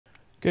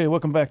Okay,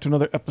 welcome back to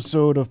another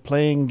episode of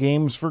Playing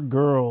Games for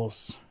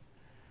Girls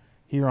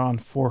here on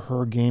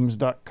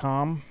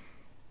forhergames.com.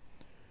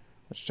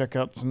 Let's check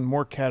out some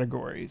more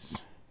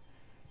categories.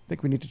 I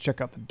think we need to check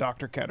out the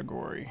doctor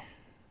category.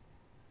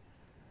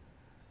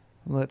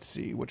 Let's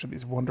see, which of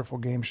these wonderful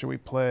games should we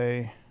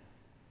play?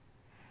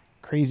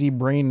 Crazy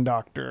Brain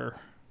Doctor.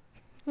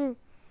 That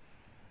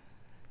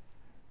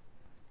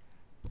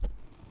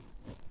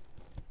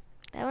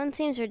one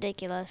seems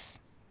ridiculous.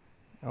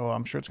 Oh,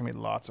 I'm sure it's going to be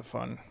lots of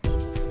fun.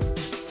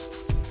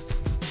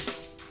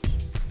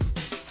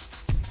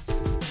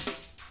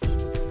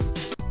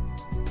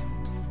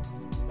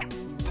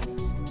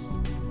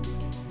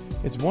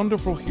 It's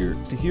wonderful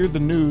to hear the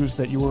news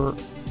that you are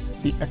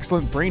the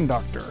excellent brain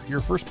doctor. Your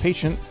first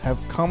patient have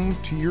come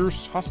to your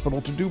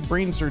hospital to do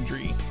brain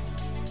surgery.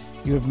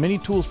 You have many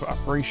tools for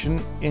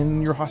operation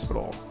in your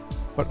hospital,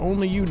 but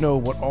only you know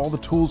what all the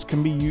tools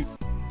can be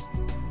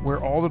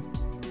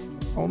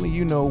only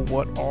you know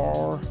what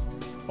are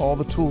all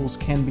the tools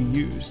can be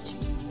used.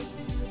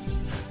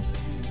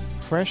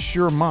 Fresh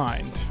your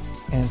mind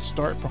and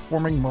start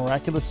performing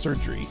miraculous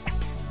surgery.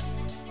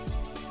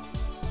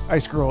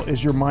 Ice Girl,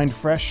 is your mind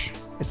fresh?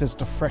 It says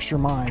to fresh your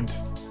mind.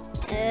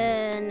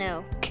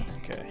 No.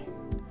 Okay.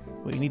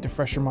 Well, you need to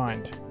fresh your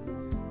mind.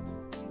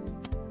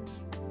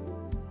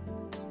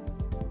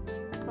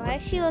 Why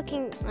is she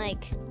looking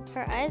like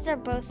her eyes are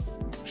both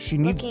She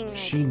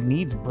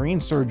needs brain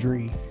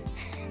surgery.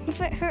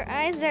 but her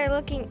eyes are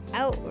looking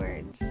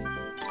outwards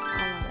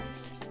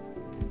almost.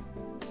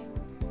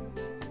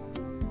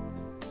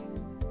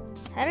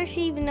 How does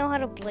she even know how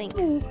to blink?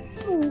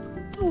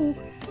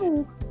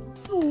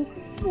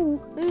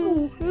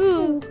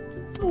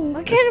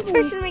 What kind of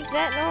person makes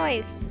that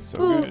noise? This is so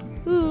good.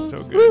 This is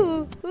so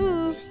good.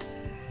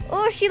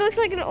 Oh, she looks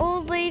like an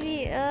old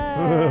lady.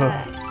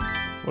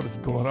 What is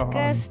going on?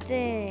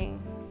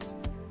 Disgusting.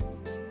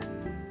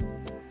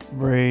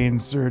 Brain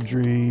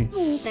surgery.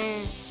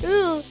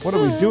 What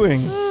are we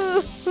doing?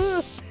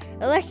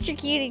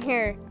 Electrocuting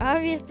her.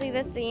 Obviously,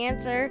 that's the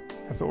answer.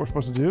 That's what we're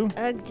supposed to do?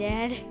 Ugh,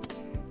 Dad.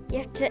 You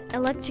have to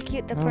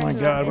electrocute the Oh person.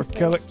 my god, we're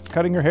obviously.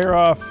 cutting her hair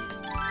off.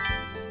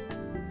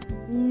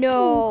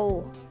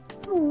 No.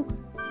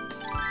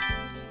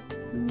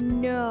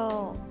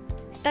 No.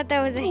 I thought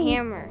that was a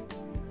hammer.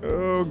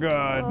 Oh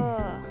god.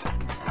 Ugh.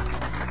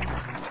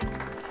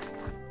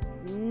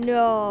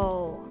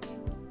 No.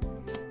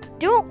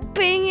 Don't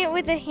bang it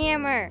with a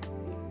hammer.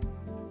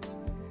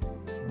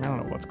 I don't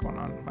know what's going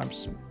on. I'm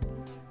just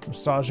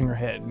massaging her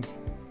head.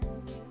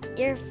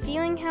 You're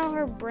feeling how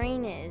her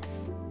brain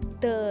is.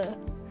 Duh.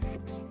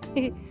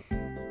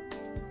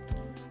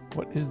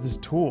 What is this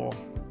tool?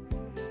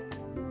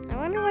 I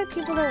wonder why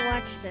people don't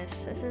watch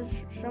this. This is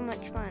so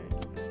much fun.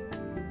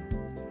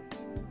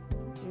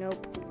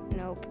 Nope.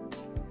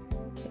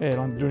 Hey, I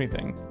don't do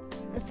anything.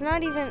 It's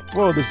not even...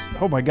 Whoa,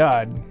 oh my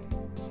god.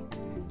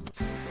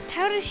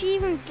 How does she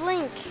even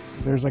blink?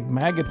 There's like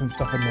maggots and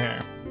stuff in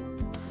there.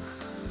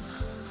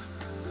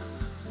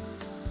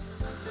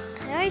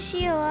 How is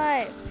she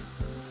alive?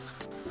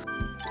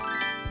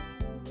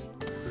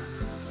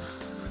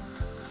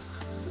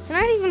 It's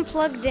not even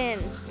plugged in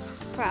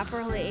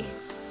properly.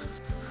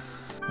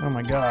 Oh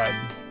my god.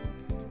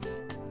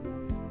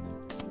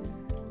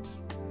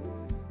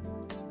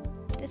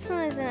 This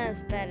one isn't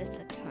as bad as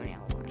the toenail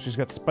one. She's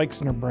got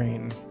spikes in her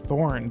brain.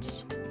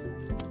 Thorns.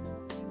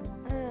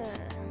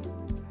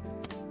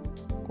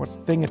 What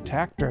thing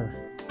attacked her?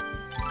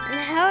 And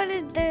how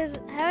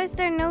is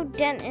there no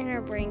dent in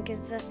her brain? Because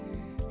the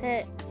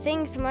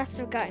things must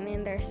have gotten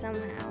in there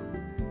somehow.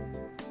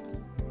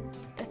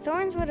 The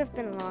thorns would have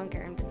been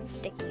longer and been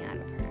sticking out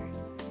of her.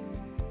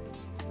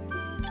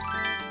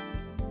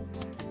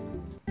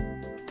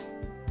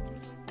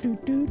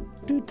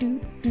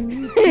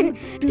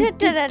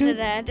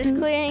 Just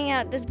clearing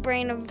out this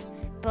brain of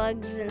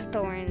bugs and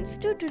thorns.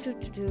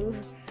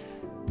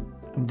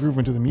 I'm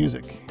grooving to the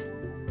music.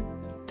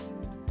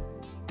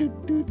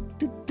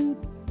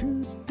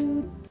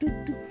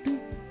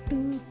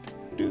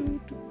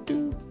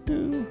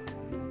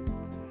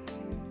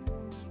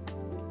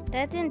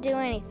 That didn't do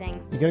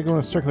anything. You gotta go in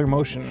a circular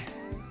motion.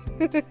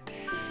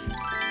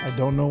 I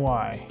don't know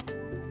why.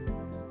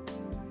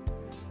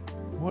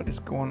 What is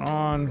going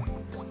on?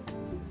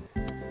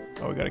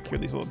 Oh, we gotta cure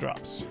these little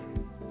drops.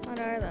 What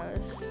are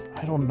those?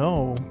 I don't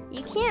know.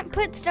 You can't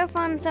put stuff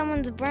on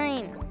someone's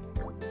brain.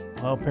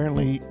 Well,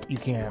 apparently you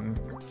can.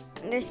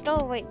 There's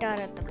still a white dot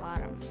at the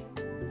bottom.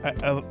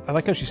 I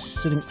like how she's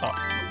sitting up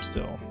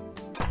still.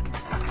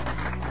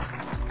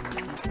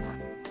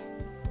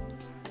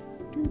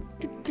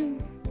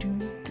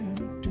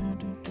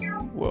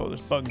 Whoa,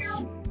 there's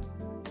bugs.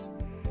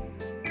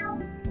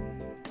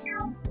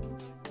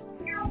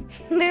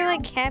 They're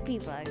like happy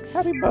bugs.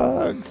 Happy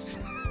bugs.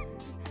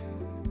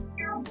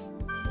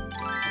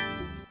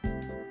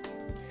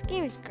 This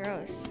game is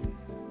gross.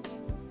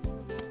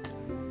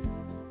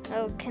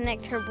 Oh,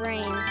 connect her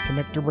brain.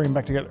 Connect her brain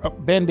back together. Oh,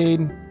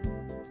 Band-Aid.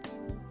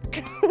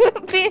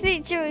 What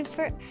band-aid should we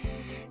put?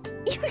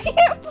 You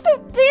can't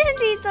put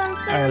band-aids on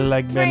someone's I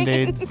like brain.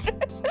 Band-Aids.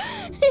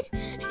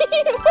 No.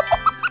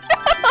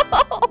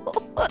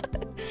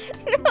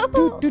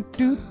 Doot, doot,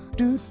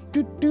 doot,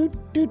 doot,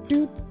 doot, doot,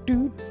 doot,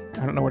 doot.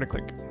 I don't know where to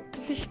click.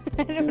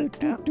 I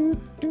don't know.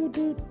 Doot, doot,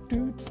 doot,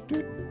 doot,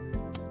 doot.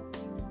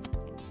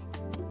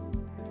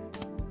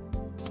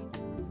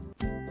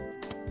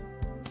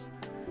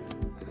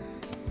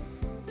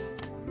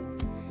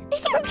 You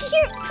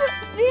can't put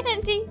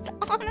band-aids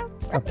on a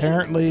brain.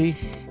 Apparently,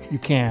 you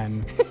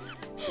can.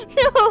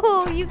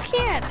 No, you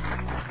can't.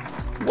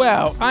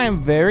 Wow, I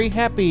am very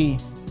happy.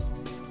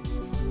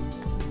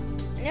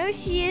 No,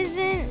 she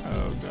isn't.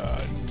 Oh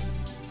God.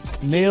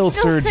 Nail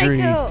Still surgery.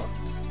 psycho.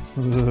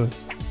 Ugh.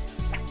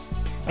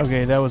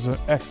 Okay, that was an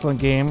excellent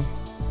game.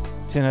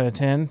 10 out of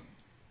 10.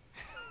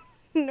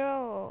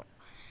 No.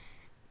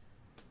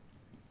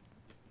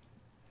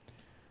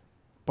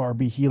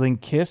 Barbie healing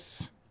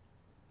kiss.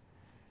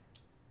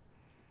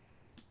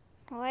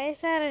 Why is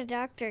that a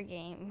doctor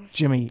game?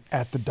 Jimmy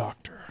at the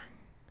doctor.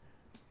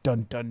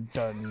 Dun dun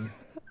dun.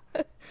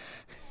 Do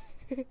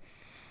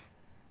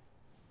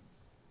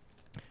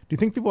you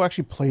think people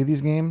actually play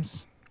these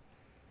games?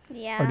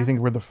 Yeah. Or do you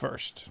think we're the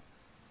first?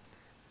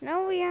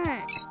 No, we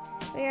aren't.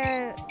 We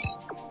are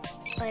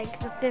like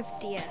the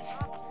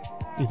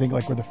 50th. You think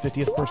like we're the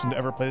 50th person to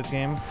ever play this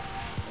game?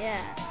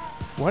 Yeah.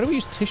 Why do we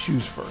use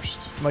tissues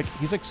first? Like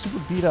he's like super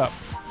beat up.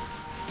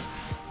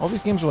 All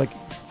these games are like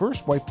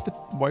first wipe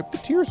the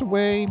tears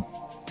away.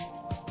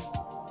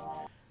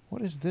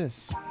 What is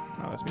this?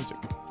 Oh, that's music.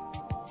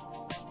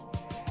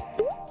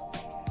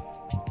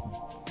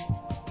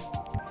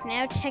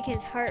 Now check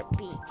his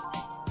heartbeat.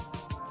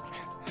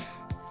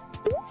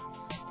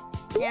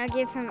 Now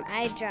give him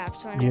eye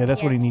drops when Yeah,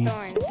 that's what he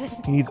has needs.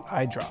 thorns. He needs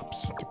eye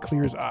drops to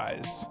clear his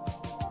eyes.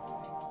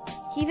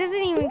 He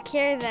doesn't even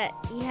care that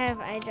you have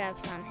eye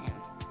drops on him.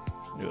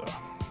 Ugh.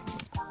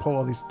 Let's pull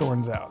all these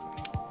thorns out.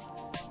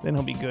 Then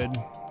he'll be good.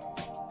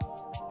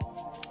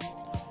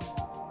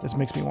 This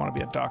makes me want to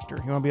be a doctor.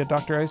 You want to be a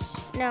doctor,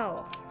 Ice?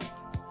 No.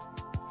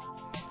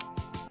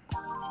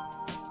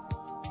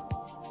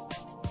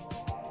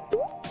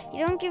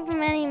 You don't give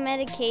him any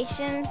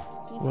medication.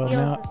 He Well,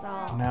 feels us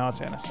all. now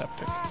it's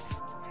antiseptic.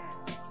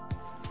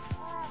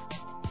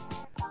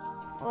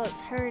 Well,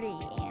 it's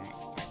hurting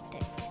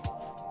anesthetic.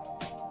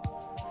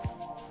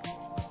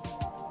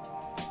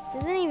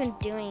 Isn't even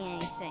doing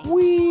anything.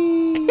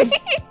 Whee!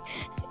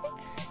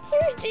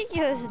 You're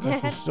ridiculous,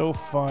 This Dad. is so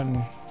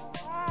fun.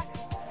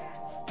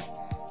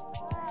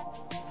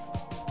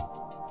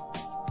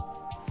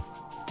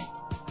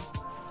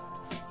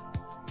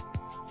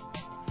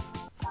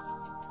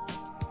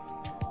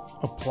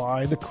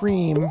 Apply the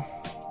cream.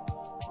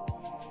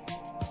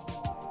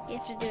 You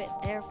have to do it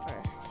there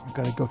first. I've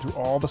got to go through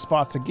all the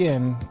spots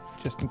again,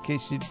 just in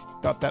case you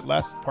thought that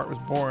last part was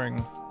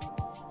boring.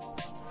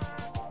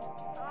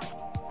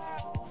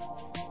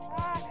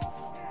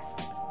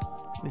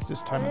 At least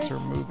this time What it's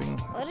is- removing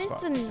the What is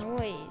spots. the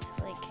noise?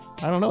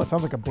 Like, I don't know. It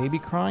sounds like a baby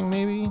crying,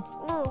 maybe.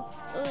 oh,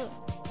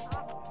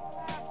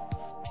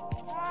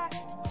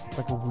 It's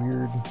like a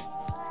weird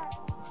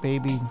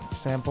baby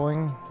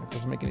sampling. It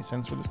doesn't make any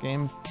sense for this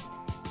game.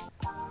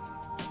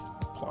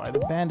 Apply the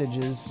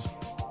bandages.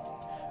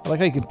 I like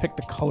how you can pick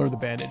the color of the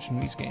bandage in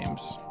these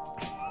games.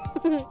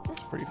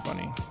 It's pretty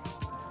funny.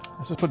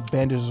 Let's just put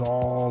bandages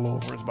all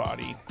over his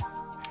body.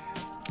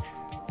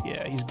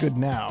 Yeah, he's good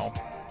now.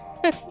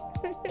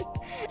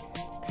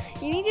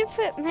 You need to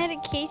put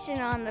medication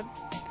on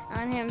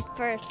him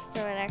first,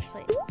 so it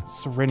actually.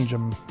 Syringe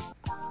him.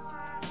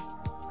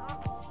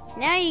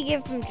 Now you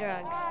give him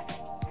drugs.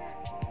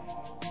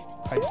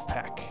 Ice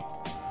pack.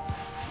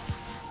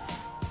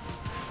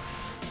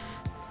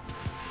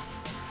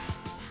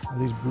 Are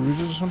these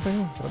bruises or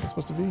something? Is that what they're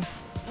supposed to be?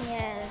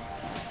 Yeah,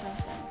 or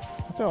something.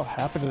 What the hell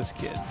happened to this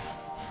kid?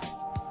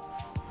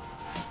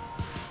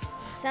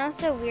 Sounds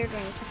so weird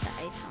when you put the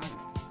ice on.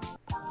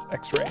 Let's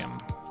x-ray him.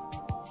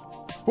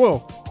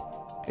 Whoa!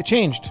 It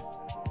changed.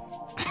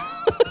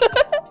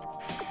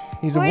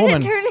 He's a Why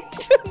woman. did it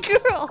turn into a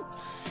girl?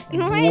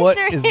 Why What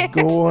there is hair?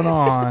 going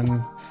on?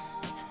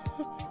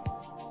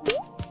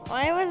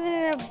 Why wasn't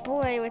it a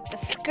boy with the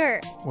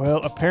skirt? Well,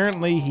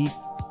 apparently he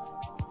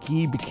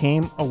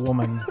became a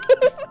woman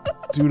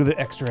due to the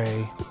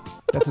x-ray.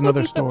 That's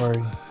another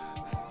story.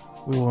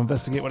 We will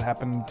investigate what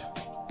happened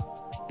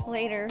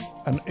Later.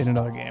 in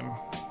another game.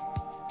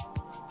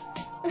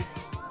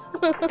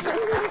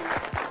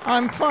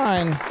 I'm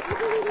fine.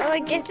 Oh, I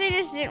guess they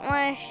just didn't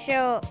want to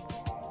show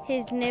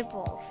his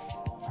nipples.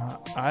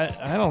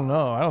 I don't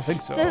know. I don't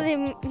think so. So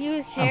they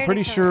used hair. I'm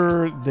pretty to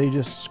cover. sure they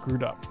just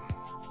screwed up.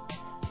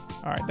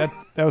 All right,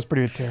 that was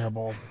pretty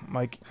terrible.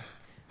 Like,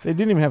 they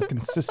didn't even have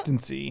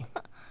consistency.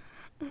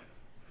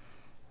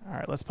 All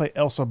right, let's play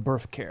Elsa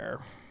Birth Care.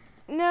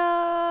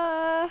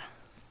 No.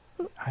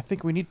 I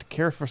think we need to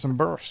care for some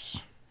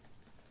births.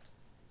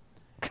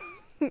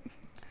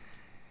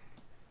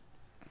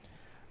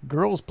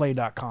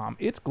 Girlsplay.com.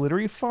 It's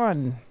glittery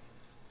fun.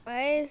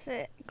 Why is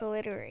it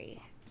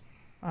glittery?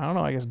 I don't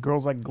know. I guess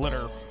girls like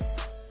glitter.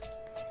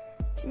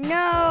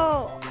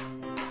 No.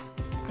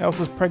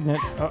 Elsa's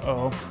pregnant.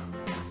 Uh-oh.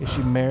 Is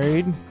she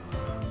married?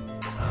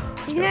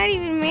 She's not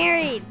even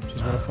married.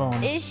 She's got a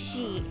phone. Is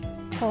she?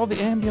 Call the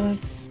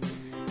ambulance.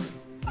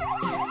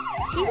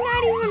 She's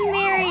not even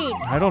married.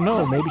 I don't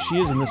know. Maybe she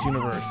is in this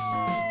universe.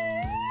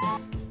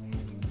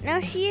 No,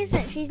 she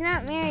isn't. She's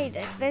not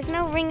married. There's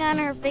no ring on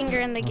her finger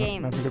in the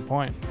game. That's a good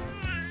point.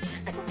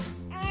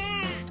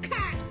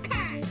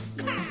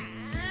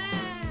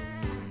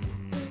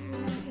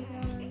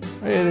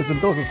 Hey, there's a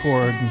umbilical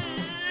cord.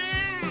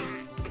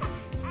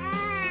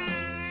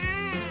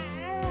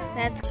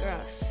 That's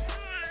gross.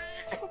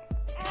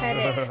 Cut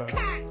it.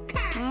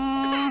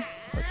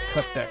 Let's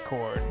cut that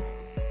cord.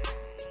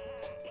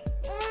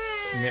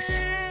 Snip.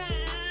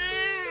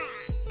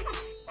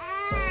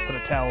 Let's put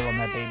a towel on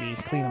that baby.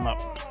 Clean him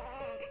up.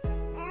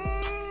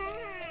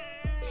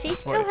 She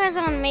still has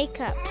on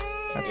makeup.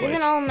 That's She why.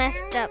 isn't all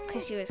messed up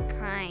because she was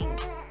crying.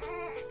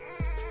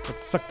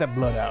 Let's suck that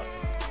blood out.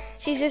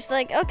 She's just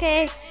like,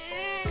 okay,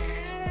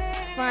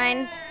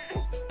 fine.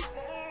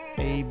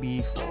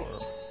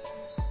 AB4.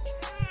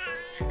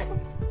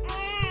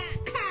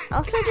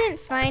 Also didn't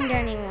find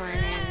anyone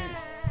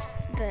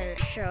in the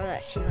show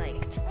that she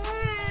liked.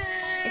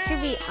 It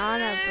should be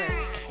Anna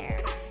Birth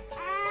Care.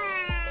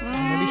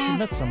 Maybe she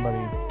met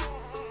somebody.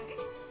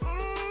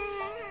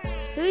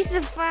 Who's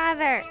the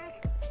father?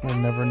 We'll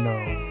never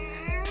know.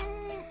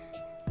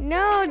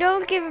 No,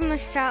 don't give him a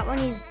shot when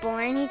he's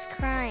born. He's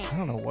crying. I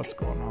don't know what's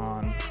going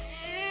on.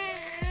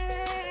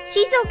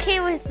 She's okay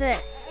with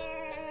this.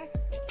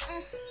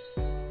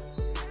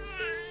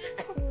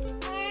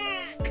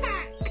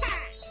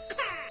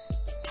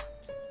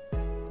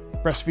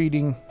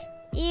 Breastfeeding.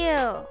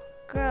 Ew,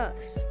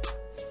 gross.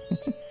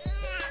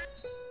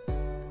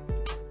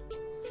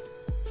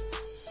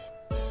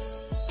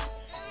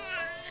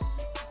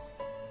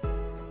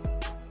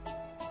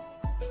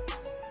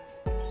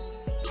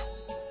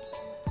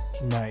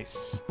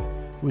 Nice.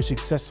 We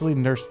successfully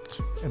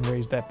nursed and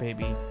raised that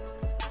baby.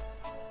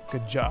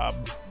 Good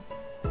job.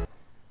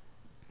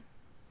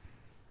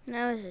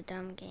 That was a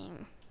dumb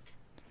game.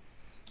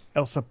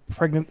 Elsa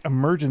pregnant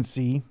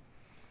emergency.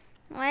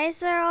 Why is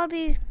there all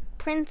these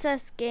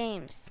princess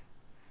games?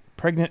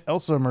 Pregnant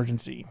Elsa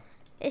emergency.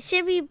 It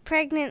should be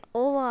pregnant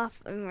Olaf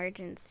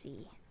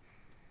emergency.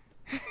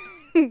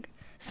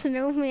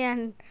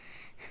 Snowman.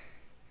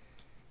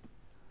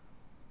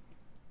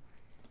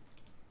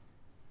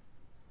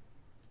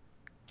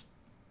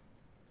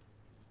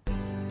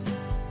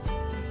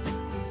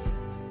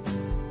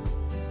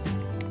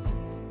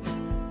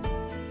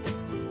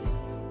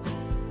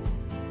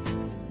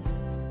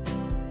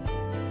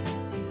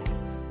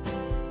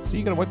 So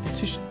you gotta wipe the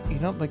tissue, you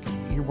know, like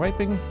you're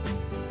wiping.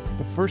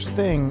 The first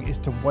thing is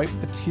to wipe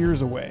the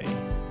tears away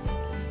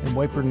and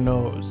wipe her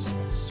nose.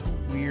 It's so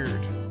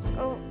weird.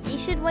 Oh, you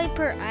should wipe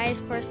her eyes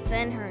first,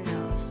 then her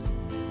nose.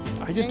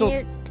 I just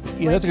Then don't.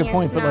 you're Yeah, that's a good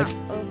wiping point, but your like,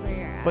 snot over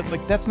your but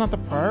like eyes. that's not the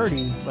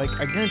priority. Like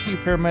I guarantee you,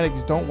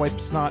 paramedics don't wipe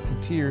snot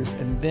and tears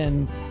and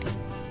then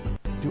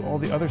do all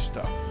the other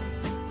stuff.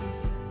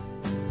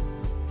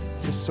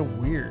 It's just so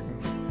weird.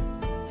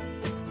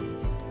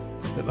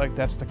 That like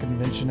that's the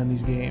convention in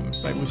these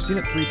games. Like we've seen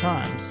it 3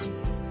 times.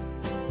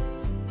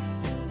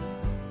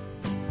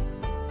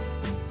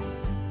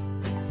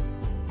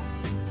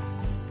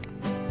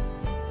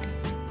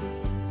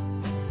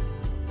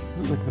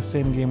 This is like the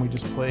same game we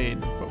just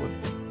played, but with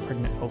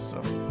pregnant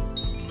Elsa.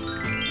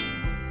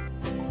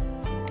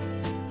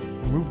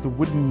 Remove the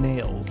wooden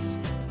nails.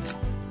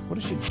 What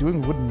is she doing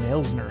with wooden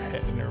nails in her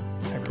head and her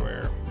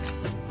everywhere?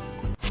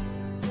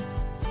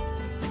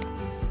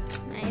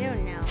 I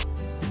don't know.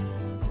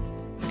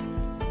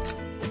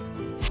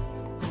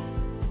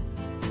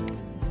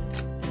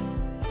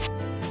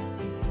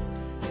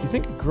 Do you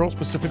think girls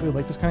specifically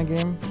like this kind of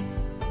game?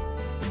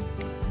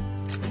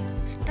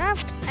 Stop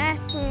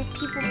asking if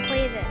people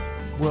play this.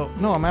 Well,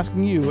 no, I'm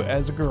asking you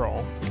as a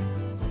girl.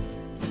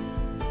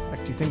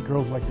 Like, do you think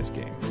girls like this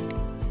game?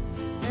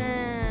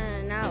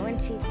 Not when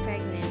she's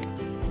pregnant.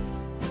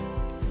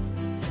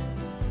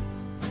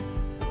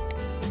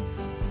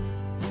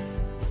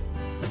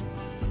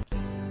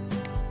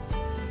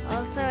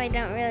 Also, I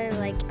don't really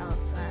like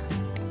Elsa.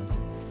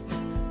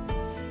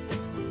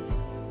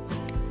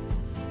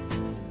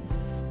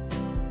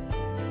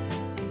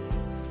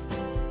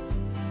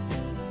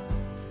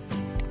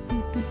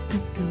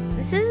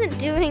 This isn't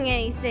doing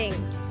anything.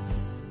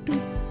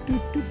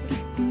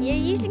 You're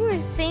using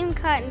the same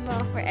cotton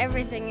ball for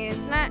everything, and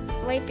it's not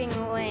wiping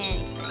away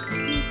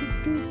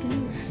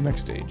anything. It's the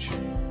next stage.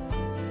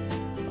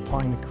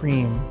 Applying the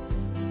cream.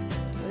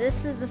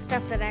 This is the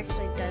stuff that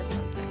actually does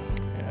something.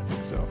 Yeah, I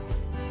think so.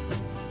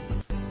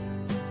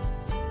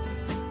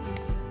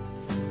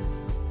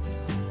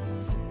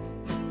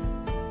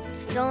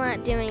 Still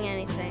not doing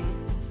anything.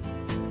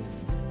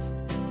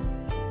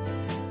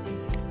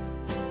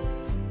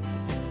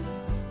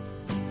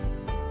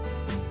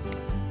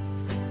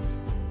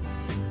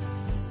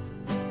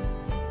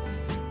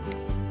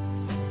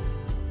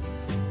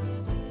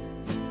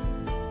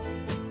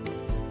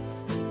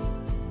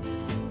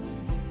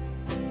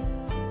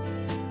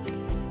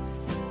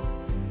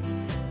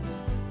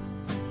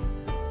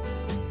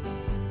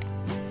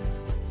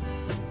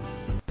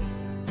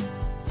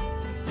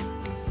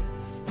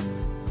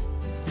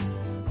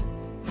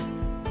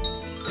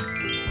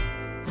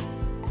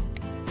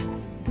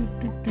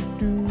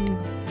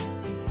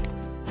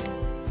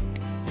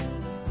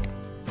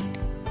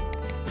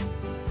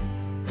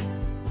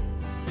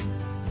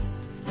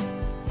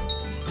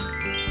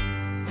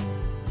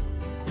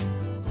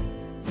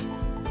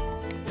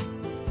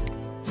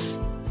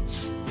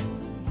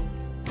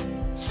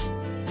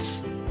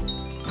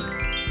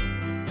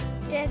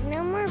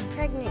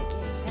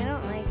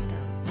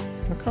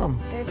 How come?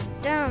 They're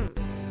dumb.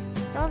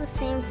 It's all the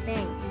same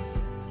thing.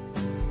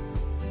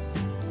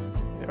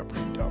 They are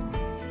pretty dumb.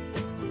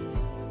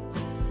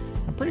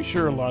 I'm pretty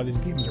sure a lot of these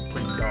games are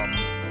pretty dumb.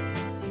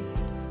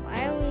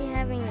 Why are we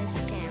having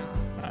this channel?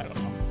 I don't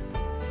know.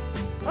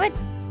 What?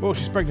 Oh,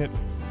 she's pregnant.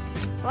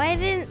 Why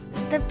didn't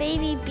the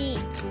baby beat?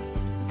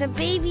 The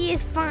baby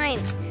is fine.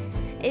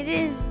 It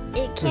is.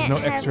 It can't no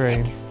have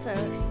X-ray.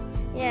 exos.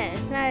 Yeah,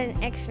 it's not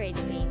an X-rayed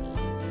baby.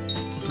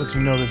 Just let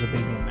you know there's a baby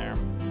in there.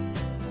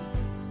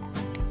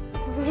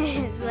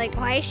 It's like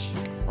why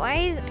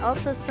is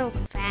Elsa so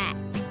fat?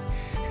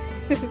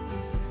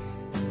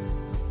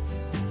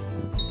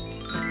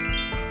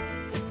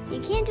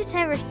 You can't just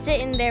have her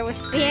sitting there with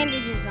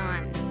bandages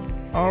on.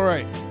 All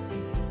right.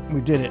 We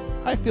did it.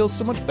 I feel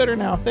so much better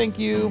now. Thank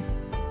you.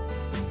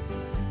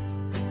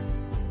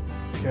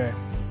 Okay.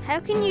 How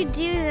can you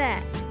do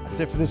that? That's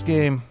it for this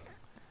game.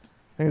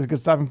 I think it's a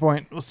good stopping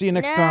point. We'll see you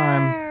next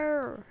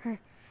time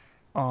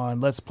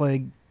on Let's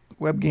Play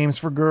Web Games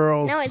for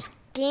Girls. No, it's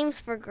games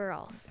for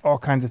girls. All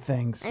kinds of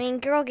things. I mean,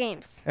 girl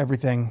games.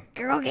 Everything.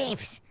 Girl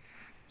games.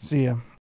 See ya.